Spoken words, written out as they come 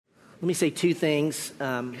Let me say two things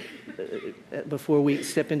before we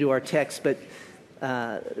step into our text, but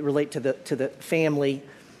relate to the family.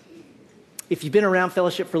 If you've been around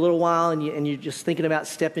Fellowship for a little while and you're just thinking about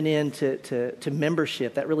stepping into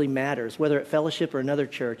membership, that really matters. Whether at Fellowship or another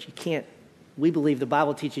church, we believe the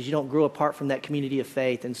Bible teaches you don't grow apart from that community of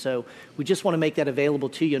faith. And so we just want to make that available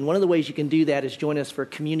to you. And one of the ways you can do that is join us for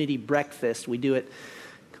community breakfast. We do it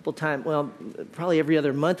a couple times, probably every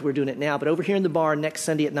other month we're doing it now. But over here in the barn next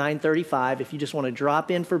Sunday at 9:35, if you just want to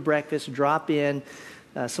drop in for breakfast, drop in.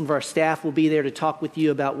 Some of our staff will be there to talk with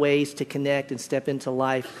you about ways to connect and step into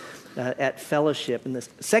life at Fellowship. And the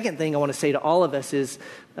second thing I want to say to all of us is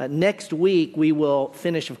next week we will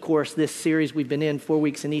finish, of course, this series we've been in, 4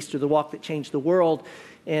 weeks in Easter, The Walk That Changed the World,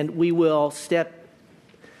 and we will step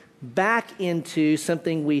back into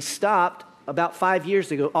something we stopped about 5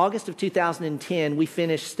 years ago. August of 2010, we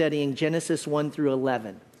finished studying Genesis 1 through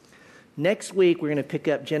 11. Next week, we're going to pick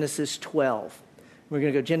up Genesis 12. We're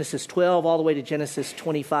going to go Genesis 12 all the way to Genesis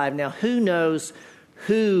 25. Now, who knows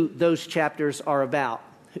who those chapters are about?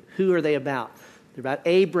 Who are they about? They're about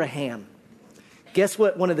Abraham. Guess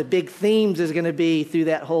what one of the big themes is going to be through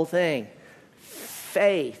that whole thing?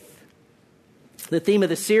 Faith. The theme of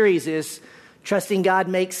the series is trusting God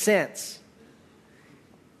makes sense,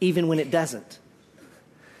 even when it doesn't.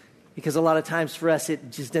 Because a lot of times for us, it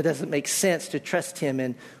doesn't make sense to trust Him.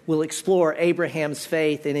 And we'll explore Abraham's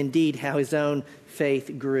faith and indeed how his own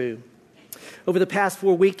faith grew. Over the past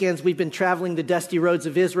 4 weekends, we've been traveling the dusty roads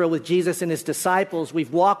of Israel with Jesus and His disciples.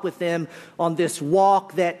 We've walked with them on this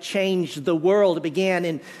walk that changed the world. It began,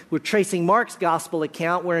 and we're tracing Mark's gospel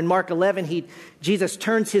account, where in Mark 11, Jesus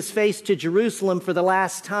turns His face to Jerusalem for the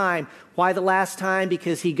last time. Why the last time?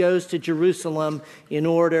 Because He goes to Jerusalem in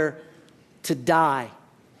order to die.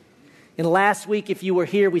 And last week, if you were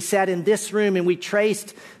here, we sat in this room and we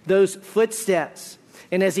traced those footsteps.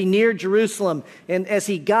 And as He neared Jerusalem, and as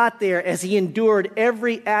He got there, as He endured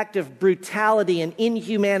every act of brutality and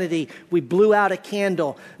inhumanity, we blew out a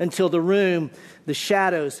candle until the room, the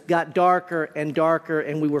shadows got darker and darker,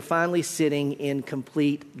 and we were finally sitting in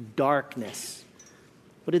complete darkness.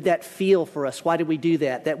 What did that feel for us? Why did we do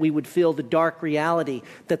that? That we would feel the dark reality,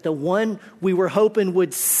 that the one we were hoping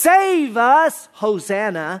would save us,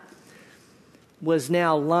 Hosanna, was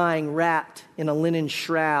now lying wrapped in a linen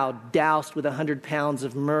shroud, doused with 100 pounds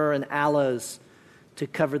of myrrh and aloes to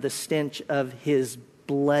cover the stench of His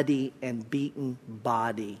bloody and beaten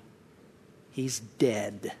body. He's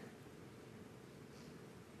dead.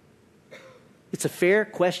 It's a fair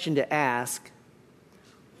question to ask,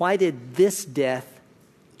 why did this death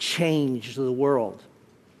change the world?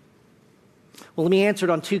 Well, let me answer it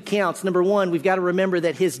on two counts. Number one, we've got to remember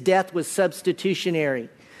that His death was substitutionary.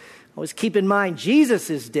 Always keep in mind,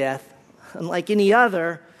 Jesus' death, unlike any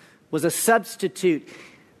other, was a substitute.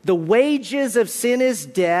 The wages of sin is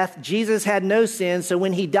death. Jesus had no sin, so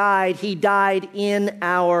when He died in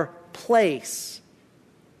our place.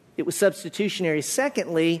 It was substitutionary.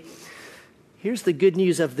 Secondly, here's the good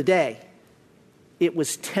news of the day. It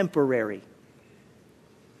was temporary.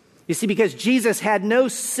 You see, because Jesus had no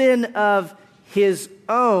sin of His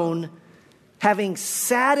own, having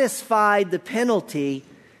satisfied the penalty,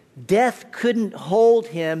 death couldn't hold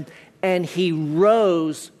Him, and He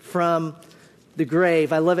rose from the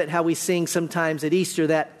grave. I love it how we sing sometimes at Easter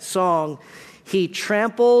that song, He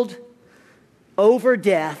trampled over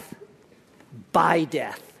death by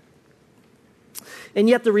death. And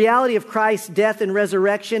yet the reality of Christ's death and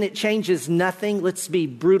resurrection, it changes nothing. Let's be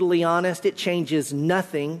brutally honest. It changes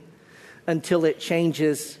nothing until it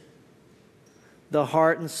changes the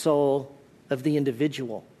heart and soul of the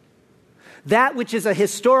individual. That which is a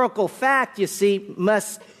historical fact, you see,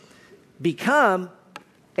 must become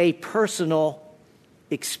a personal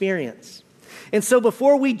experience. And so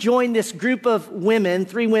before we join this group of women,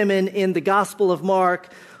 3 women in the Gospel of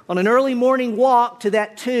Mark, on an early morning walk to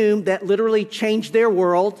that tomb that literally changed their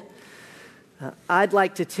world, I'd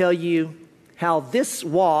like to tell you how this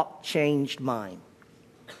walk changed mine.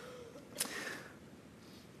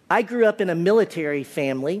 I grew up in a military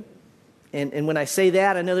family. And when I say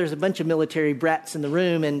that, I know there's a bunch of military brats in the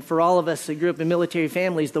room. And for all of us who grew up in military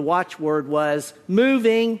families, the watchword was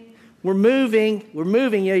moving. We're moving. We're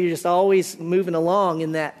moving. You know, you're just always moving along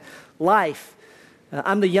in that life.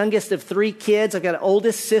 I'm the youngest of 3 kids. I've got an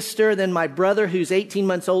oldest sister, then my brother who's 18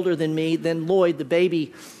 months older than me, then Lloyd, the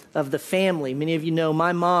baby of the family. Many of you know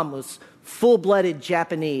my mom was full-blooded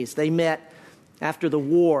Japanese. They met after the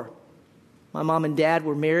war. My mom and dad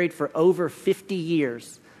were married for over 50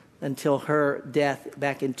 years. Until her death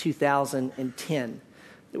back in 2010.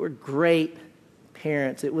 They were great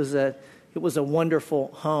parents. It was a wonderful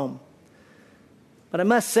home. But I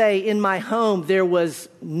must say, in my home, there was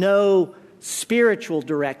no spiritual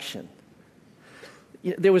direction.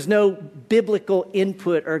 There was no biblical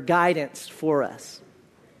input or guidance for us.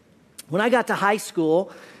 When I got to high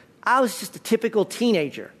school, I was just a typical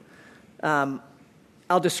teenager.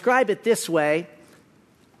 I'll describe it this way.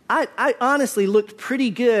 I honestly looked pretty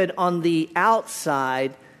good on the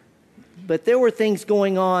outside, but there were things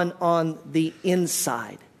going on the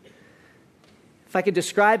inside. If I could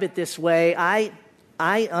describe it this way, I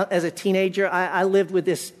as a teenager, I lived with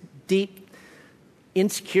this deep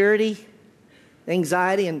insecurity,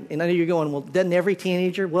 anxiety, and I know you're going, well, doesn't every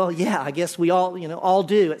teenager? Well, yeah, I guess we all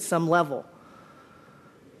do at some level.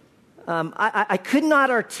 I could not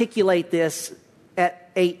articulate this at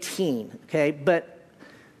 18, okay? But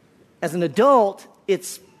as an adult,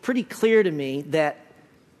 it's pretty clear to me that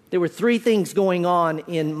there were three things going on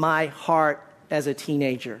in my heart as a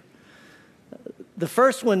teenager. The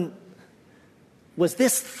first one was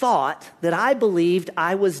this thought that I believed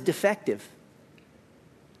I was defective.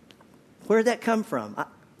 Where did that come from?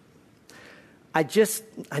 I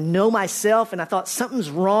know myself, and I thought something's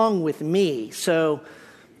wrong with me, so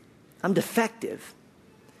I'm defective.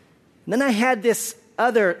 And then I had this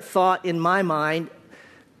other thought in my mind,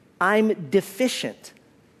 I'm deficient.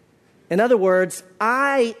 In other words,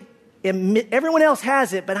 everyone else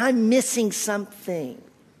has it, but I'm missing something.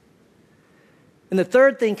 And the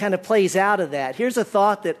third thing kind of plays out of that. Here's a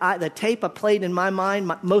thought that the tape I played in my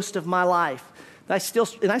mind most of my life, that I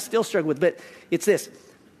still struggle with, but it's this.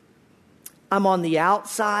 I'm on the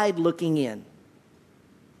outside looking in.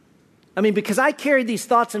 I mean, because I carried these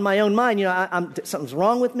thoughts in my own mind, something's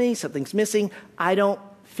wrong with me, something's missing, I don't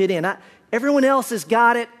fit in. Everyone else has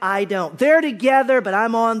got it, I don't. They're together, but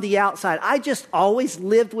I'm on the outside. I just always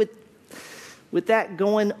lived with that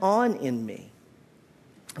going on in me.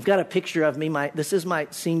 I've got a picture of me. This is my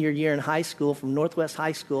senior year in high school from Northwest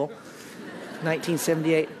High School,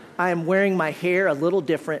 1978. I am wearing my hair a little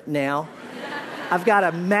different now. I've got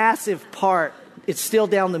a massive part. It's still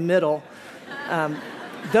down the middle.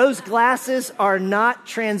 Those glasses are not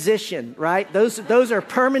transition, right? Those are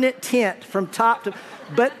permanent tint from top to...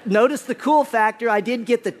 But notice the cool factor. I did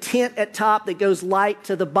get the tint at top that goes light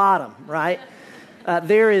to the bottom, right?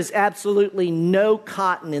 There is absolutely no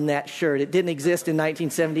cotton in that shirt. It didn't exist in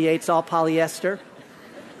 1978. It's all polyester.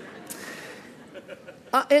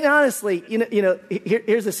 And honestly,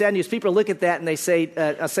 here's the sad news. People look at that and they say,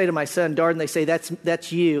 I say to my son, Darden, they say,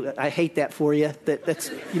 that's you. I hate that for you. That's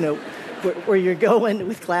where you're going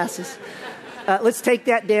with classes. Let's take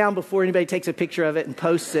that down before anybody takes a picture of it and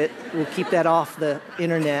posts it. We'll keep that off the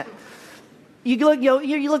internet. You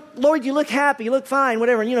look, Lord, you look happy, you look fine,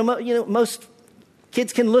 whatever. Most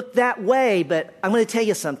kids can look that way, but I'm going to tell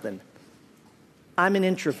you something. I'm an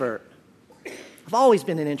introvert. I've always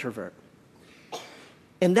been an introvert.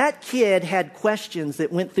 And that kid had questions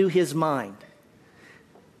that went through his mind.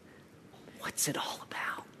 What's it all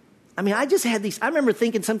about? I mean, I just had these, I remember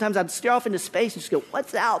thinking sometimes I'd stare off into space and just go,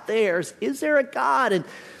 what's out there? Is there a God? And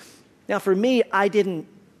now for me,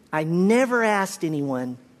 I never asked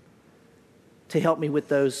anyone to help me with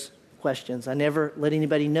those questions. I never let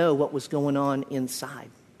anybody know what was going on inside.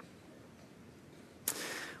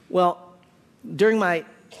 Well, during my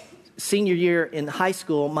senior year in high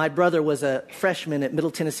school, my brother was a freshman at Middle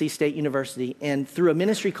Tennessee State University, and through a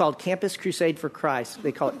ministry called Campus Crusade for Christ,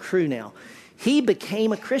 they call it Cru now, he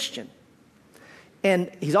became a Christian. And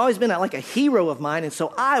he's always been like a hero of mine, and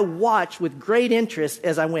so I watched with great interest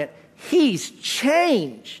as I went, he's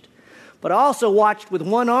changed. But I also watched with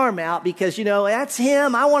one arm out because, that's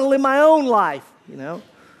him. I want to live my own life,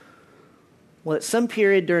 Well, at some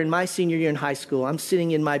period during my senior year in high school, I'm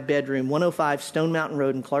sitting in my bedroom, 105 Stone Mountain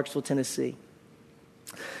Road in Clarksville, Tennessee.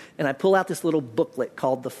 And I pull out this little booklet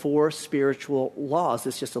called The Four Spiritual Laws.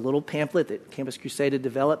 It's just a little pamphlet that Campus Crusade had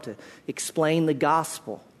developed to explain the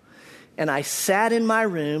gospel. And I sat in my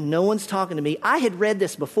room. No one's talking to me. I had read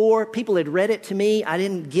this before. People had read it to me. I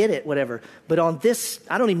didn't get it, whatever. But on this,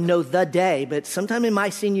 I don't even know the day, but sometime in my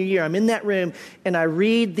senior year, I'm in that room and I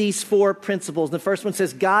read these four principles. The first one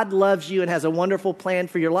says, God loves you and has a wonderful plan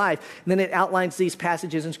for your life. And then it outlines these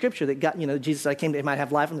passages in Scripture that God, Jesus, I came that you might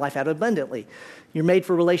have life and life out abundantly. You're made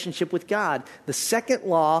for relationship with God. The second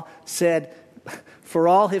law said, for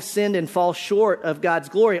all have sinned and fall short of God's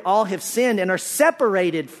glory. All have sinned and are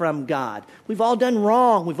separated from God. We've all done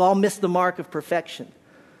wrong. We've all missed the mark of perfection.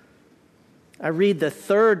 I read the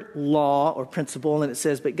third law or principle, and it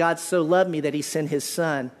says, but God so loved me that he sent his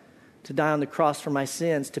son to die on the cross for my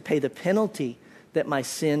sins, to pay the penalty that my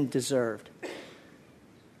sin deserved.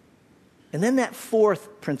 And then that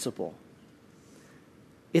fourth principle,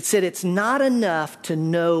 it said it's not enough to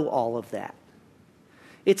know all of that.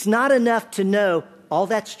 It's not enough to know all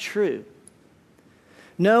that's true.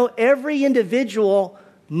 No, every individual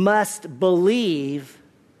must believe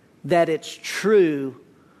that it's true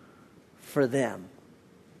for them.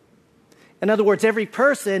 In other words, every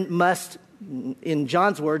person must, in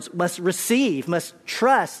John's words, must receive, must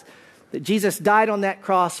trust that Jesus died on that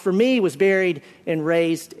cross for me, was buried, and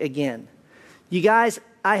raised again. You guys,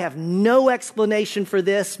 I have no explanation for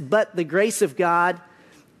this but the grace of God.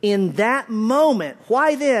 In that moment,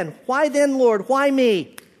 why then? Why then, Lord? Why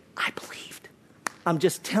me? I believed. I'm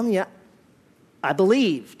just telling you, I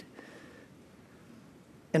believed.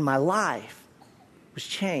 And my life was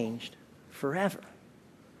changed forever.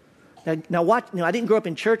 Now watch, I didn't grow up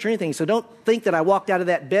in church or anything, so don't think that I walked out of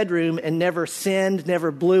that bedroom and never sinned, never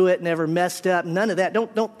blew it, never messed up, none of that.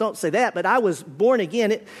 Don't say that, but I was born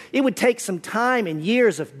again. It would take some time and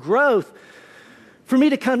years of growth for me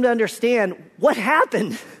to come to understand what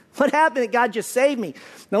happened. What happened that God just saved me?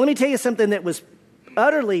 Now let me tell you something that was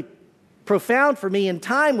utterly profound for me in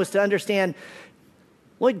time was to understand,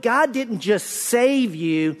 Lord, God didn't just save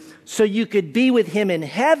you so you could be with him in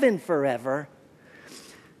heaven forever.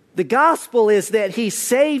 The gospel is that he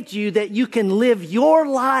saved you that you can live your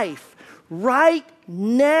life right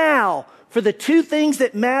now for the two things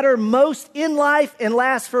that matter most in life and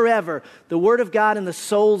last forever, the Word of God and the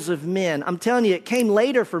souls of men. I'm telling you, it came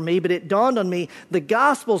later for me, but it dawned on me, the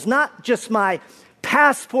gospel's not just my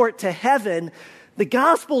passport to heaven, the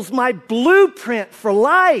gospel's my blueprint for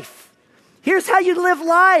life. Here's how you live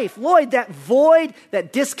life. Lloyd, that void,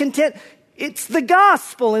 that discontent, it's the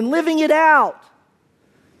gospel and living it out.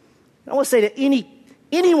 I want to say to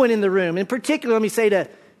anyone in the room, in particular, let me say to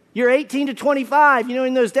you're 18 to 25,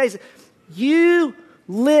 in those days, you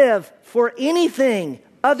live for anything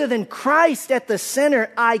other than Christ at the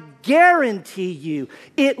center, I guarantee you,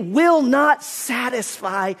 it will not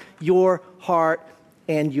satisfy your heart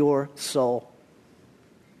and your soul.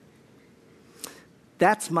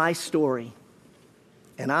 That's my story,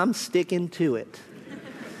 and I'm sticking to it.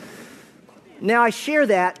 Now, I share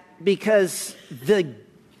that because the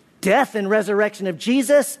death and resurrection of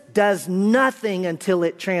Jesus does nothing until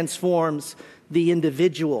it transforms the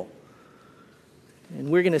individual. And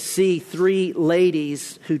we're going to see three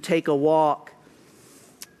ladies who take a walk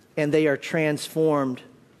and they are transformed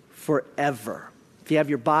forever. If you have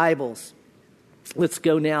your Bibles, let's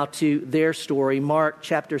go now to their story. Mark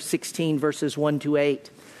chapter 16, verses 1 to 8.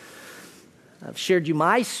 I've shared you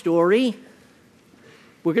my story.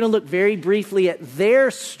 We're going to look very briefly at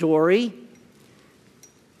their story.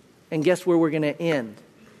 And guess where we're going to end?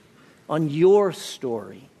 On your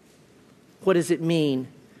story. What does it mean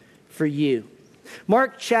for you?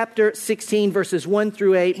 Mark chapter 16, verses 1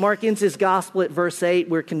 through 8. Mark ends his gospel at verse 8.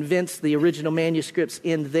 We're convinced the original manuscripts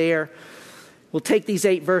end there. We'll take these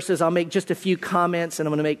 8 verses. I'll make just a few comments, and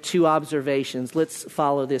I'm going to make 2 observations. Let's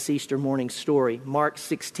follow this Easter morning story. Mark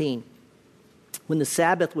 16. When the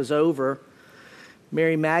Sabbath was over,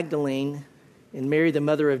 Mary Magdalene and Mary, the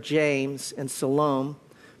mother of James, and Salome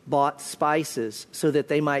bought spices so that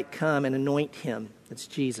they might come and anoint him. That's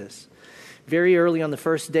Jesus. Very early on the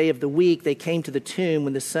first day of the week, they came to the tomb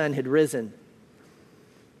when the sun had risen.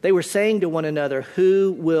 They were saying to one another,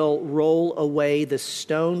 "Who will roll away the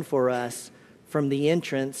stone for us from the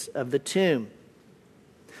entrance of the tomb?"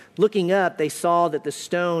 Looking up, they saw that the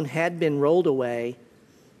stone had been rolled away,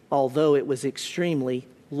 although it was extremely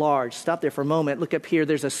large. Stop there for a moment. Look up here.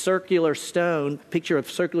 There's a circular stone, picture of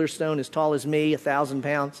circular stone as tall as me, 1,000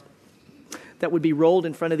 pounds, that would be rolled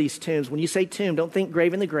in front of these tombs. When you say tomb, don't think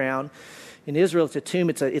grave in the ground. In Israel, it's a tomb.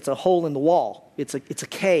 It's a hole in the wall. It's a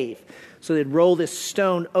cave. So they'd roll this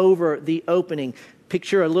stone over the opening.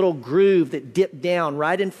 Picture a little groove that dipped down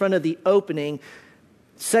right in front of the opening,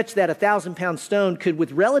 such that a 1,000-pound stone could,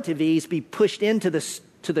 with relative ease, be pushed into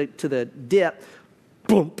the dip.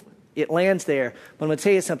 Boom! It lands there. But I'm going to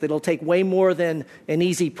tell you something. It'll take way more than an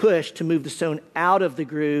easy push to move the stone out of the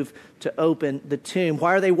groove to open the tomb.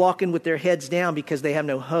 Why are they walking with their heads down? Because they have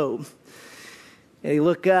no hope. And they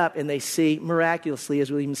look up and they see, miraculously,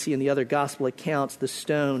 as we even see in the other gospel accounts, the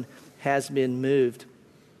stone has been moved.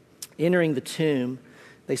 Entering the tomb,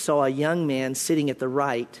 they saw a young man sitting at the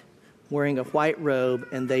right, wearing a white robe,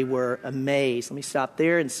 and they were amazed. Let me stop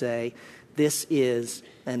there and say, this is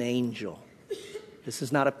an angel. This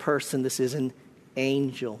is not a person. This is an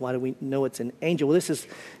angel. Why do we know it's an angel? Well, this is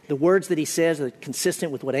the words that he says are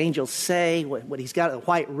consistent with what angels say, what he's got, a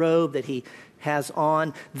white robe that he has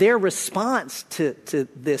on. Their response to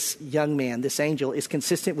this young man, this angel, is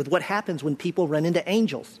consistent with what happens when people run into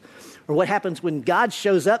angels, or what happens when God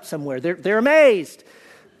shows up somewhere. They're amazed.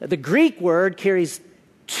 The Greek word carries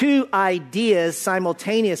two ideas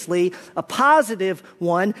simultaneously, a positive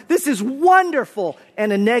one, this is wonderful,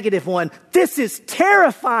 and a negative one, this is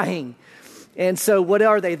terrifying. And so what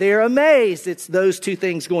are they? They're amazed. It's those two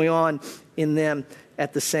things going on in them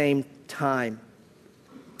at the same time.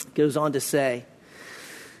 Goes on to say,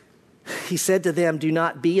 he said to them, "Do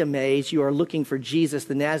not be amazed. You are looking for Jesus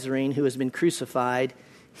the Nazarene who has been crucified.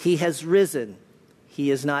 He has risen.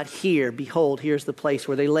 He is not here. Behold, here's the place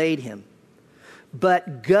where they laid him.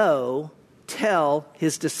 But go tell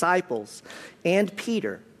his disciples and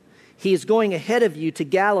Peter, he is going ahead of you to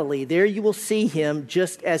Galilee. There you will see him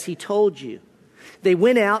just as he told you." They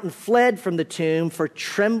went out and fled from the tomb, for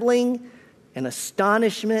trembling and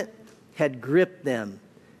astonishment had gripped them.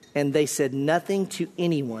 And they said nothing to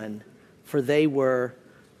anyone, for they were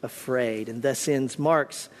afraid. And thus ends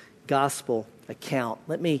Mark's gospel account.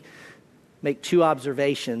 Let me make two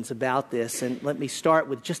observations about this, and let me start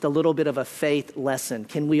with just a little bit of a faith lesson.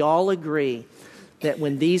 Can we all agree that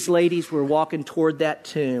when these ladies were walking toward that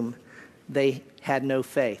tomb, they had no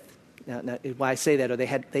faith? Now, why I say that, or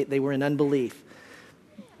they were in unbelief.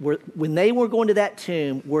 When they were going to that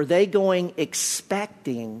tomb, were they going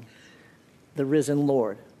expecting the risen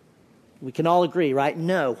Lord? We can all agree, right?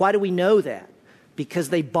 No. Why do we know that? Because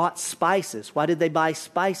they bought spices. Why did they buy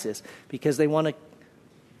spices? Because they want to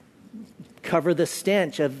cover the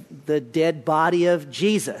stench of the dead body of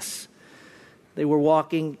Jesus. They were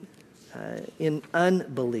walking in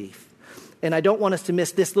unbelief. And I don't want us to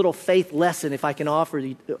miss this little faith lesson, if I can offer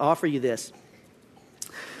you this.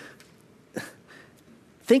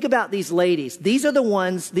 Think about these ladies. These are the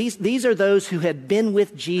ones, these are those who had been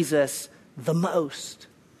with Jesus the most,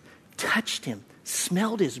 touched him,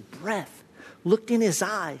 smelled his breath, looked in his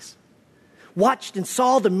eyes, watched and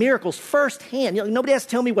saw the miracles firsthand. Nobody has to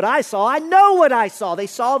tell me what I saw. I know what I saw. They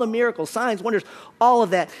saw the miracles, signs, wonders, all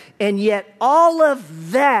of that. And yet all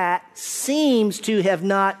of that seems to have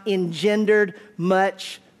not engendered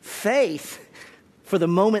much faith for the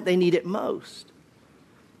moment they need it most.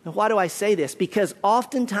 Now, why do I say this? Because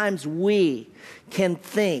oftentimes we can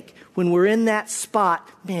think when we're in that spot,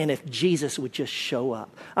 man, if Jesus would just show up.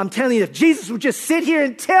 I'm telling you, if Jesus would just sit here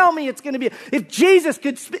and tell me it's going to be, if Jesus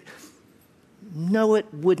could speak. No,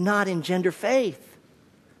 it would not engender faith.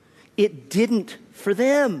 It didn't for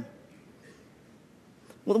them.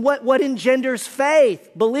 Well, what engenders faith?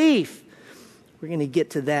 Belief. We're going to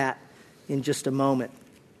get to that in just a moment.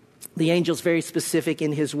 The angel's very specific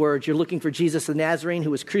in his words. You're looking for Jesus the Nazarene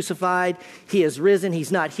who was crucified. He has risen.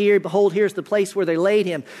 He's not here. Behold, here's the place where they laid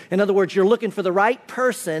him. In other words, you're looking for the right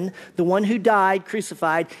person, the one who died,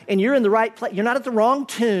 crucified, and you're in the right place. You're not at the wrong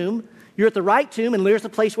tomb. You're at the right tomb, and there's the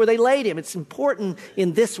place where they laid him. It's important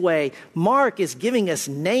in this way. Mark is giving us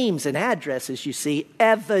names and addresses, you see,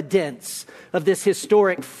 evidence of this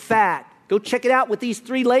historic fact. Go check it out with these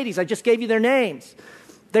three ladies. I just gave you their names.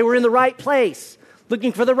 They were in the right place,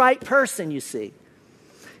 looking for the right person, you see.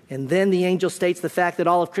 And then the angel states the fact that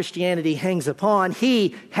all of Christianity hangs upon.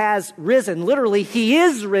 He has risen. Literally, he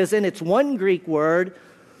is risen. It's one Greek word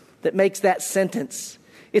that makes that sentence.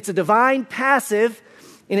 It's a divine passive,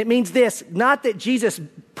 and it means this, not that Jesus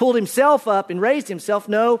pulled himself up and raised himself.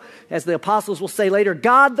 No, as the apostles will say later,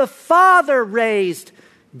 God the Father raised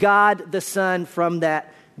God the Son from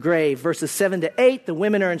that grave. Verses 7-8, the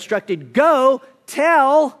women are instructed, go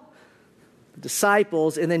tell the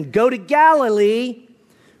disciples, and then go to Galilee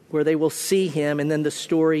where they will see him. And then the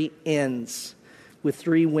story ends with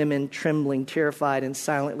three women trembling, terrified, and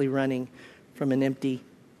silently running from an empty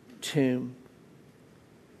tomb.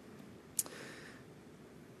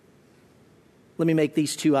 Let me make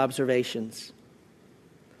these two observations.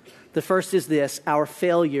 The first is this: our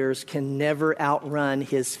failures can never outrun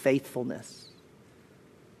his faithfulness.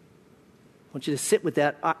 I want you to sit with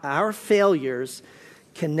that. Our failures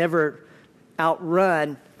can never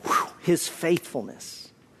outrun his faithfulness.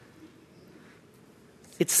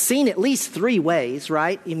 It's seen at least three ways,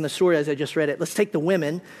 right? Even the story as I just read it. Let's take the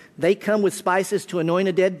women. They come with spices to anoint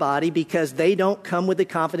a dead body because they don't come with the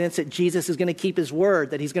confidence that Jesus is going to keep his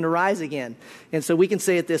word, that he's going to rise again. And so we can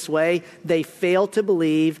say it this way: they fail to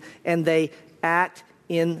believe and they act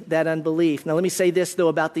in that unbelief. Now let me say this though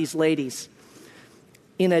about these ladies.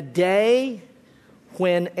 In a day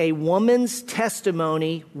when a woman's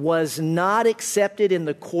testimony was not accepted in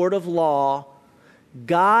the court of law,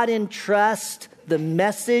 God entrusts the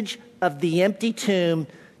message of the empty tomb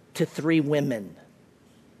to three women.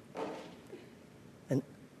 An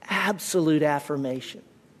absolute affirmation,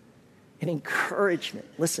 an encouragement,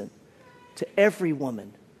 listen, to every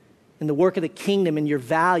woman in the work of the kingdom and your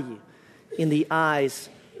value in the eyes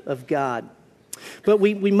of God. But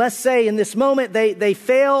we must say in this moment, they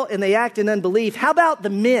fail and they act in unbelief. How about the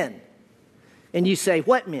men? And you say,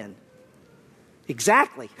 what men?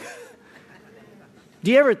 Exactly.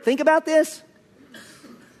 Do you ever think about this?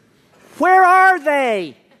 Where are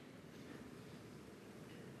they?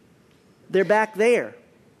 They're back there.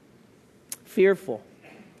 Fearful.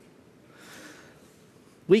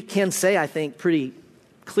 We can say, I think, pretty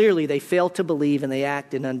clearly they fail to believe and they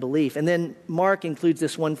act in unbelief. And then Mark includes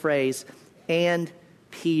this one phrase, and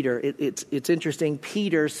Peter. It's interesting.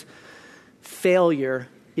 Peter's failure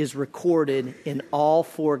is recorded in all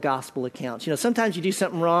four gospel accounts. You know, sometimes you do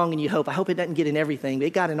something wrong and you hope, I hope it doesn't get in everything, but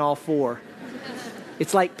it got in all four.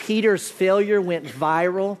 It's like Peter's failure went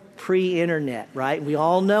viral pre-internet, right? We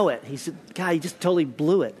all know it. He said, God, he just totally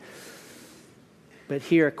blew it. But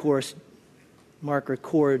here, of course, Mark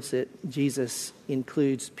records that Jesus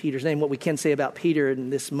includes Peter's name. What we can say about Peter in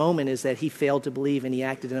this moment is that he failed to believe and he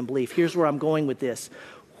acted in unbelief. Here's where I'm going with this.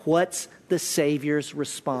 What's the Savior's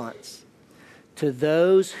response to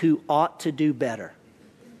those who ought to do better?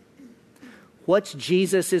 What's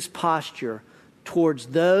Jesus' posture towards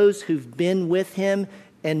those who've been with him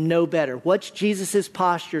and know better? What's Jesus'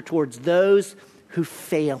 posture towards those who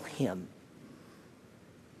fail him?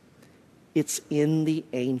 It's in the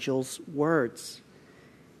angel's words.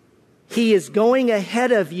 He is going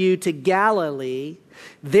ahead of you to Galilee.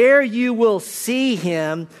 There you will see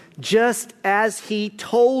him just as he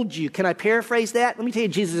told you. Can I paraphrase that? Let me tell you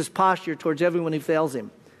Jesus' posture towards everyone who fails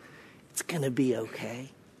him. It's going to be okay.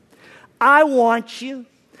 I want you.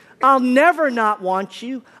 I'll never not want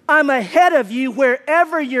you. I'm ahead of you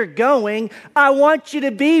wherever you're going. I want you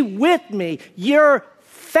to be with me. Your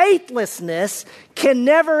faithlessness can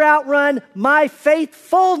never outrun my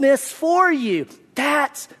faithfulness for you.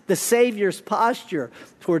 That's the Savior's posture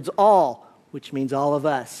towards all, which means all of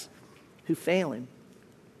us who fail him.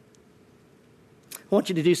 I want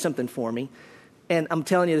you to do something for me. And I'm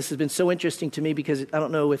telling you, this has been so interesting to me because I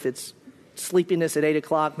don't know if it's sleepiness at 8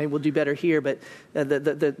 o'clock. Maybe we'll do better here. But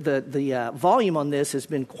the volume on this has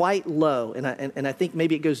been quite low. And I think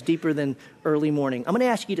maybe it goes deeper than early morning. I'm going to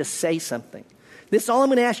ask you to say something. All I'm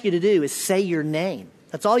going to ask you to do is say your name.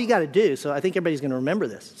 That's all you got to do. So I think everybody's going to remember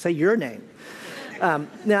this. Say your name.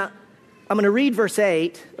 Now, I'm going to read verse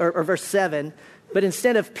 8 or verse 7. But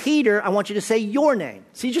instead of Peter, I want you to say your name.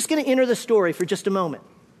 So you're just going to enter the story for just a moment.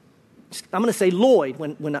 I'm going to say Lloyd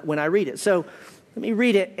when I read it. So let me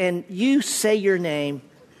read it, and you say your name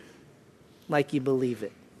like you believe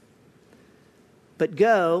it. But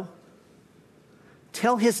go,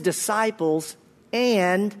 tell his disciples,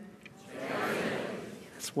 and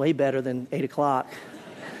it's way better than 8 o'clock.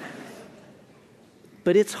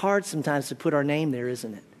 But it's hard sometimes to put our name there,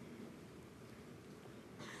 isn't it?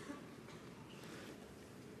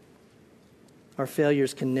 Our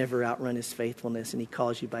failures can never outrun his faithfulness, and he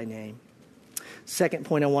calls you by name. Second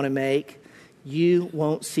point I want to make, you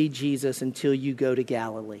won't see Jesus until you go to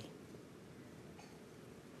Galilee.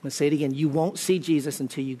 I'm going to say it again. You won't see Jesus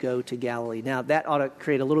until you go to Galilee. Now, that ought to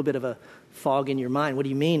create a little bit of a fog in your mind. What do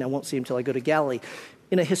you mean I won't see him until I go to Galilee?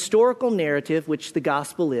 In a historical narrative, which the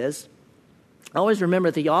gospel is, I always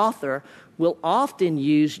remember the author will often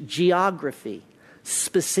use geography,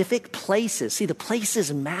 specific places. See, the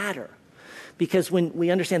places matter. Because when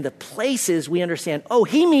we understand the places, we understand, oh,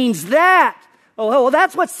 he means that. Oh, well,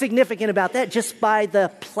 that's what's significant about that, just by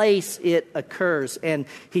the place it occurs. And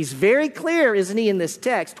he's very clear, isn't he, in this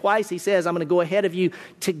text? Twice he says, I'm going to go ahead of you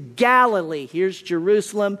to Galilee. Here's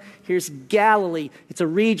Jerusalem. Here's Galilee. It's a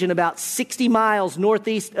region about 60 miles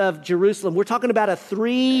northeast of Jerusalem. We're talking about a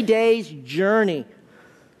 3 days journey.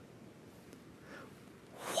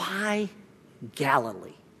 Why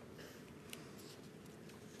Galilee?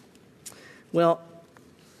 Well,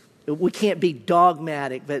 we can't be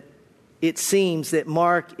dogmatic, but it seems that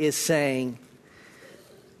Mark is saying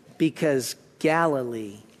because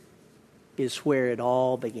Galilee is where it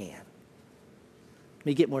all began. Let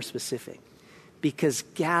me get more specific. Because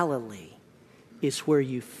Galilee is where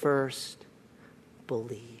you first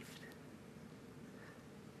believed.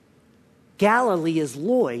 Galilee is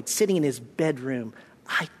Lloyd sitting in his bedroom.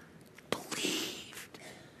 I believed.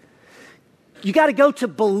 You got to go to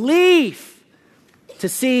belief to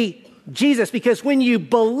see Jesus, because when you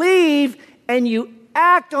believe and you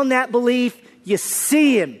act on that belief, you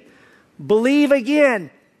see him. Believe again.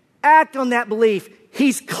 Act on that belief.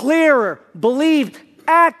 He's clearer. Believe.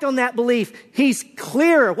 Act on that belief. He's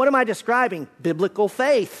clearer. What am I describing? Biblical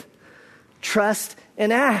faith. Trust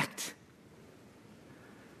and act.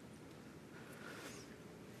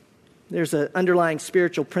 There's an underlying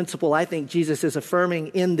spiritual principle I think Jesus is affirming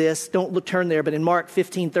in this. Don't turn there, but in Mark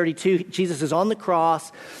 15:32, Jesus is on the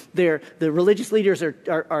cross. The religious leaders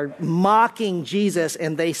are mocking Jesus,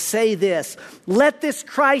 and they say this: "Let this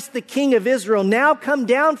Christ, the King of Israel, now come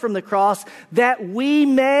down from the cross, that we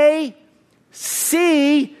may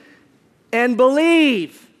see and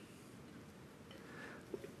believe."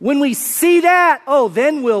 When we see that,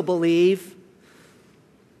 then we'll believe.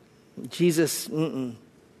 Jesus,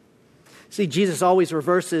 See, Jesus always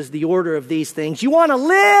reverses the order of these things. You want to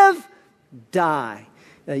live? Die.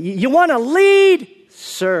 You want to lead?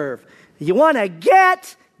 Serve. You want to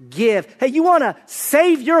get? Give. Hey, you want to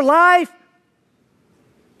save your life?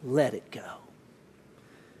 Let it go.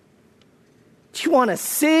 Do you want to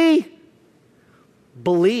see?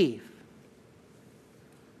 Believe.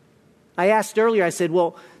 I asked earlier, I said,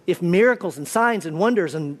 well, if miracles and signs and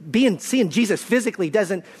wonders and seeing Jesus physically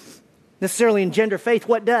doesn't necessarily engender faith,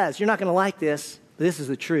 what does? You're not going to like this, but this is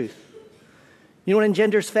the truth. You know what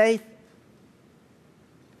engenders faith?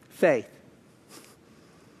 Faith.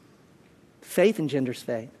 Faith engenders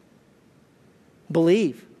faith.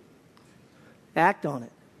 Believe. Act on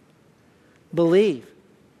it. Believe.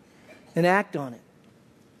 And act on it.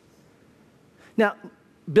 Now,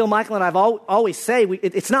 Bill Michael and I always say,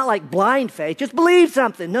 it's not like blind faith. Just believe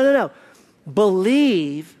something. No.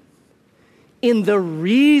 Believe in the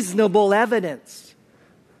reasonable evidence,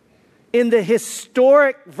 in the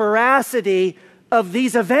historic veracity of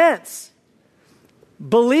these events.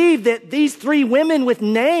 Believe that these three women with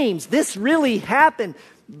names, this really happened.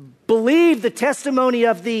 Believe the testimony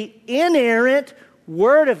of the inerrant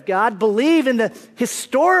Word of God. Believe in the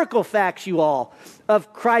historical facts, you all,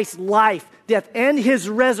 of Christ's life, death, and His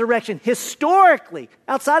resurrection, historically,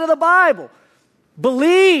 outside of the Bible.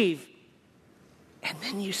 Believe, and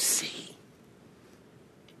then you see.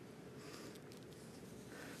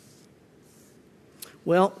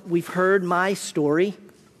 Well, we've heard my story.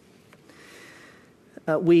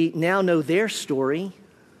 We now know their story.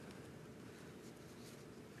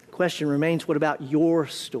 The question remains, what about your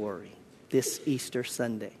story this Easter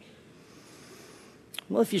Sunday?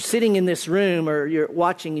 Well, if you're sitting in this room or you're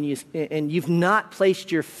watching and you've not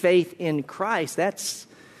placed your faith in Christ, that's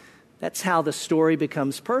how the story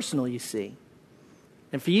becomes personal, you see.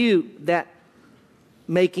 And for you, that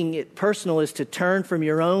making it personal is to turn from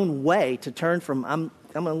your own way, to turn from, I'm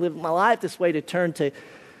going to live my life this way, to turn to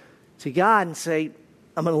God and say,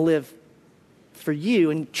 I'm going to live for you,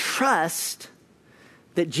 and trust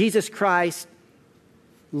that Jesus Christ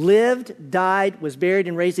lived, died, was buried,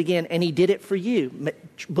 and raised again, and He did it for you.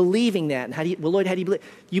 Believing that. And Lord, how do you believe?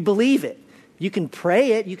 You believe it. You can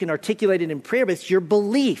pray it, you can articulate it in prayer, but it's your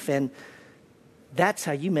belief, and that's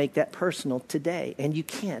how you make that personal today, and you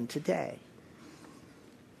can today.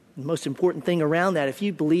 The most important thing around that, if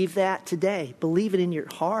you believe that today, believe it in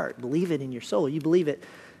your heart, believe it in your soul. You believe it,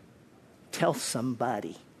 tell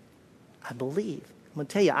somebody, I believe. I'm going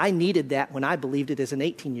to tell you, I needed that when I believed it as an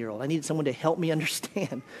 18-year-old. I needed someone to help me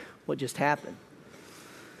understand what just happened.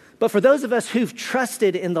 But for those of us who've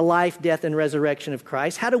trusted in the life, death, and resurrection of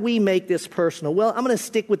Christ, how do we make this personal? Well, I'm going to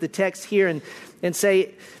stick with the text here and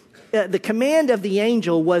say the command of the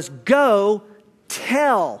angel was go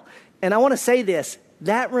tell. And I want to say this,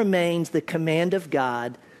 that remains the command of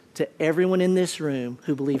God to everyone in this room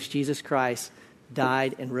who believes Jesus Christ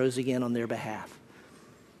died and rose again on their behalf.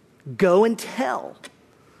 Go and tell.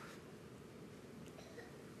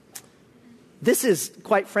 This is,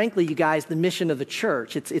 quite frankly, you guys, the mission of the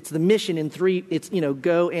church. It's the mission in three.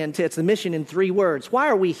 Go and tell. It's the mission in 3 words. Why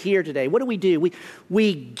are we here today? What do?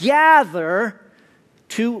 We gather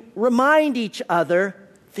to remind each other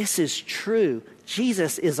this is true.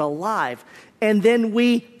 Jesus is alive. And then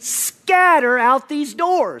we scatter out these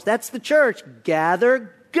doors. That's the church.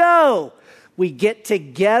 Gather, go. We get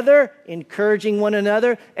together, encouraging one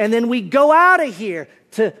another, and then we go out of here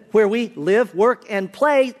to where we live, work, and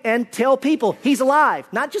play, and tell people He's alive.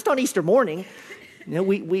 Not just on Easter morning.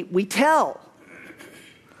 We tell.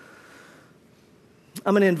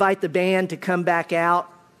 I'm going to invite the band to come back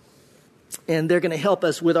out, and they're going to help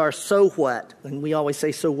us with our so what. And we always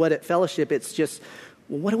say so what at Fellowship. It's just,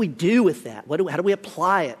 what do we do with that? How do we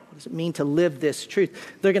apply it? What does it mean to live this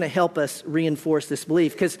truth? They're going to help us reinforce this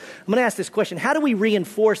belief. Because I'm going to ask this question. How do we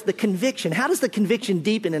reinforce the conviction? How does the conviction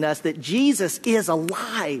deepen in us that Jesus is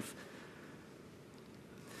alive?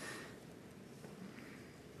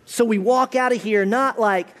 So we walk out of here not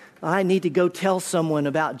like, I need to go tell someone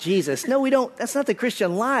about Jesus. No, we don't. That's not the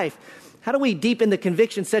Christian life. How do we deepen the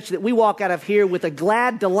conviction such that we walk out of here with a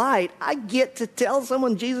glad delight? I get to tell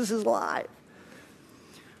someone Jesus is alive.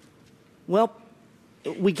 Well,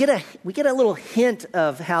 we get a little hint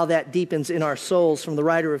of how that deepens in our souls from the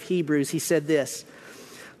writer of Hebrews. He said this,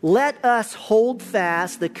 "Let us hold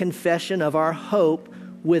fast the confession of our hope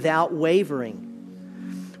without wavering.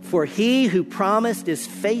 For he who promised is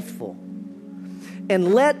faithful.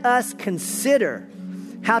 And let us consider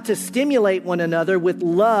how to stimulate one another with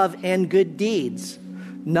love and good deeds,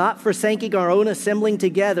 not forsaking our own assembling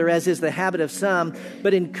together, as is the habit of some,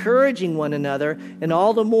 but encouraging one another, and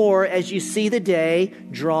all the more as you see the day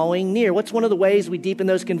drawing near." What's one of the ways we deepen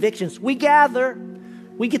those convictions? We gather.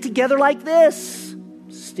 We get together like this,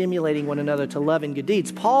 stimulating one another to love and good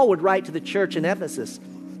deeds. Paul would write to the church in Ephesus,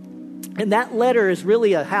 and that letter is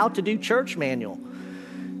really a how-to-do church manual.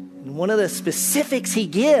 And one of the specifics he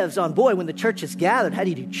gives on, when the church is gathered, how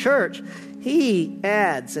do you do church? He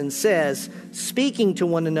adds and says, speaking to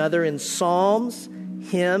one another in psalms,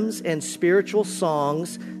 hymns, and spiritual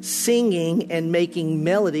songs, singing and making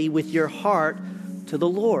melody with your heart to the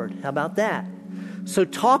Lord. How about that? So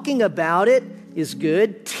talking about it is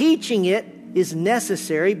good. Teaching it is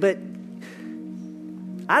necessary, but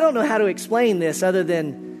I don't know how to explain this other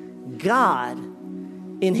than God,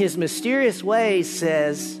 in his mysterious way,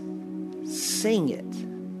 says, sing it.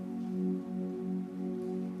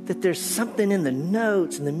 That there's something in the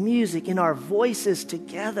notes and the music, in our voices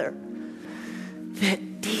together,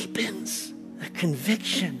 that deepens the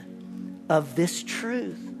conviction of this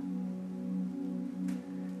truth.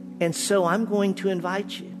 And so I'm going to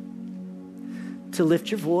invite you to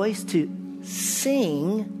lift your voice, to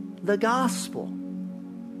sing the gospel,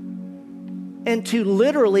 and to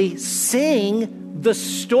literally sing the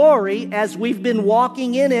story as we've been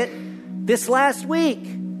walking in it this last week.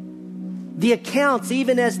 The accounts,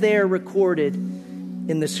 even as they are recorded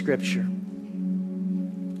in the Scripture.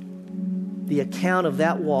 The account of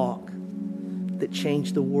that walk that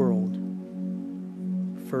changed the world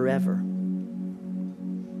forever.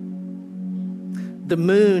 The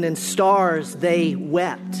moon and stars, they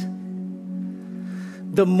wept.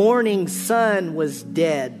 The morning sun was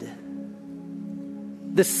dead.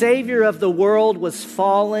 The Savior of the world was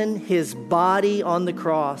fallen, his body on the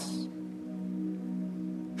cross.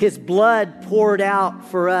 His blood poured out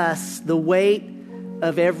for us, the weight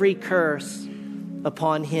of every curse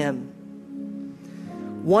upon him.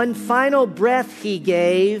 One final breath he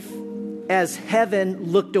gave as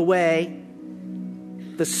heaven looked away.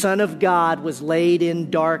 The Son of God was laid in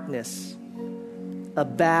darkness, a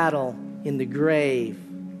battle in the grave.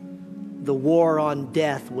 The war on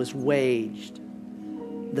death was waged.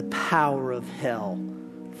 The power of hell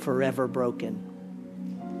forever broken.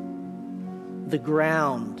 The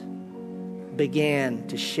ground began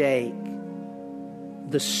to shake.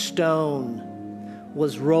 The stone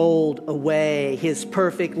was rolled away. His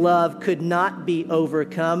perfect love could not be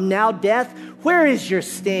overcome. Now, death, where is your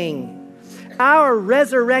sting? Our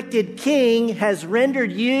resurrected King has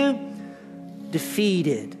rendered you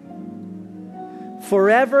defeated.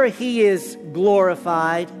 Forever he is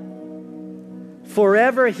glorified.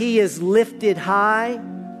 Forever he is lifted high.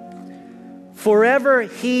 Forever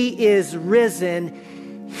he is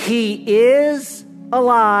risen. He is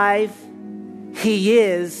alive. He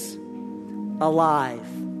is alive.